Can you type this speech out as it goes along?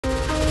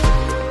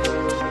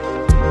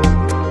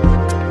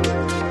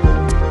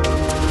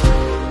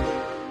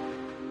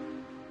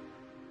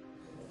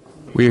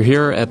We're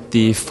here at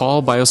the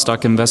Fall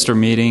BioStock Investor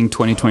Meeting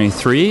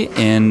 2023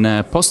 in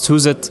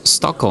Posthuset,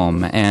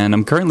 Stockholm, and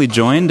I'm currently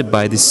joined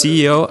by the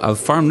CEO of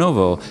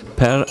PharmNovo,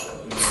 Per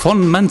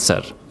von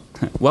Mentzer.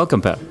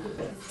 Welcome, Per.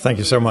 Thank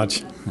you so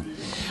much.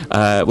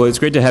 Well, it's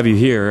great to have you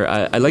here.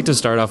 I'd like to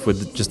start off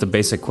with just a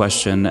basic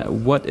question.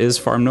 What is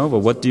PharmNovo?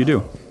 What do you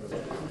do?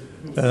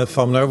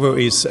 PharmNovo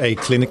is a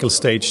clinical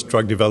stage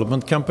drug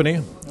development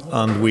company,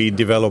 and we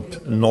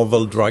develop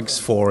novel drugs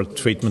for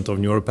treatment of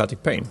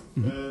neuropathic pain.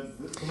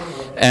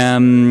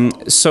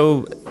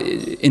 So,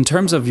 in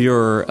terms of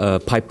your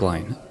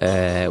pipeline,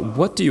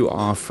 what do you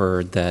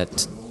offer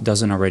that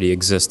doesn't already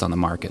exist on the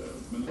market?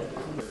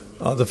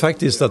 The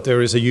fact is that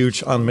there is a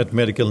huge unmet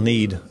medical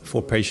need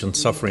for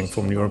patients suffering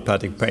from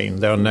neuropathic pain.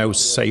 There are no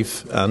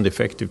safe and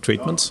effective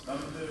treatments,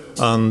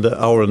 and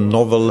our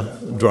novel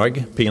drug,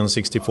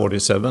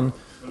 PN6047,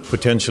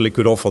 potentially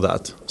could offer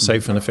that,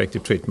 safe and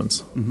effective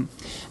treatments. Mm-hmm.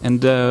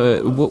 And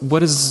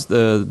what is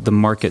the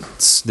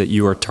markets that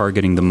you are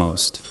targeting the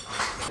most?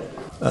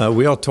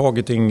 We are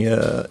targeting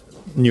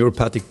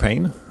neuropathic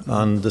pain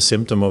and the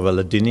symptom of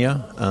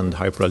allodynia and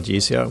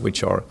hyperalgesia,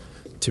 which are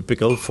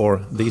typical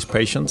for these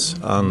patients,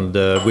 and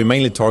we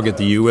mainly target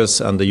the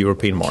US and the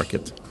European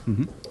market.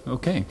 Mm-hmm.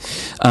 Okay.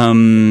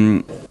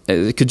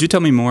 Could you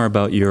tell me more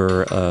about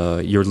your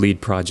lead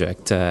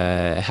project?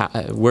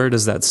 Where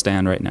does that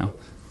stand right now?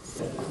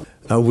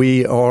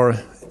 We are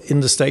in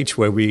the stage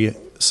where we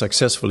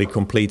successfully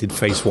completed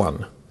phase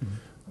 1,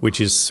 which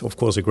is, of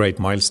course, a great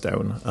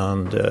milestone.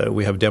 And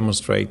we have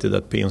demonstrated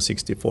that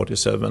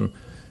PN6047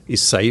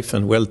 is safe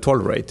and well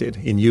tolerated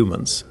in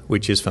humans,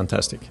 which is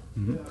fantastic.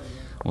 Mm-hmm.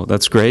 Well,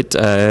 that's great.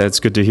 It's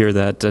good to hear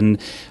that. And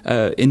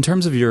in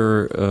terms of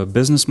your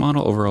business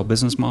model, overall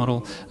business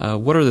model,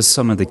 what are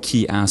some of the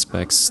key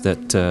aspects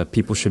that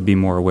people should be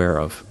more aware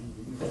of?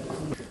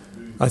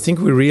 I think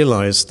we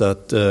realize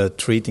that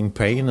treating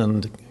pain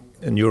and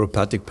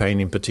neuropathic pain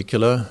in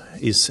particular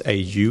is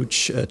a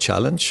huge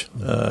challenge.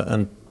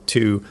 And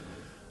to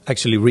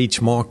actually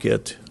reach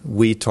market,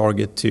 we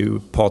target to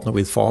partner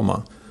with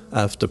pharma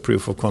after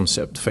proof of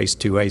concept, phase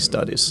 2A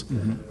studies,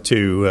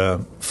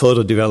 to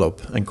further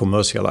develop and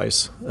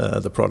commercialize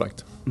the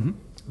product. Mm-hmm.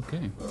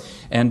 Okay.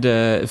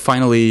 And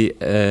finally,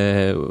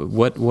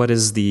 what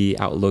is the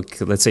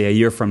outlook, let's say a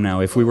year from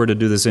now? If we were to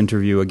do this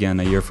interview again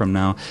a year from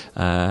now,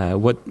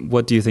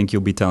 what do you think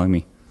you'll be telling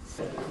me?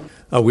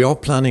 We are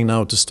planning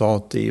now to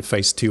start the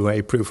phase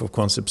 2A proof of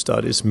concept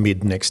studies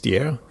mid next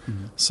year.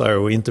 Mm-hmm.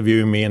 So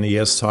interviewing me in a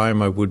year's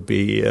time, I would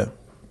be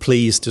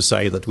pleased to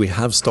say that we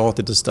have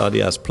started the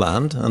study as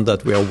planned and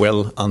that we are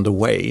well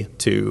underway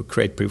to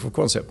create proof of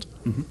concept.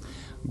 Mm-hmm.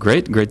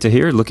 Great to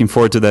hear. Looking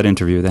forward to that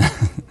interview then.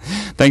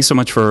 Thanks so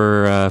much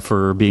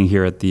for being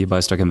here at the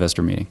BioStock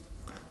Investor Meeting.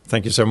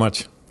 Thank you so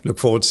much. Look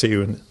forward to see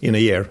you in a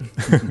year.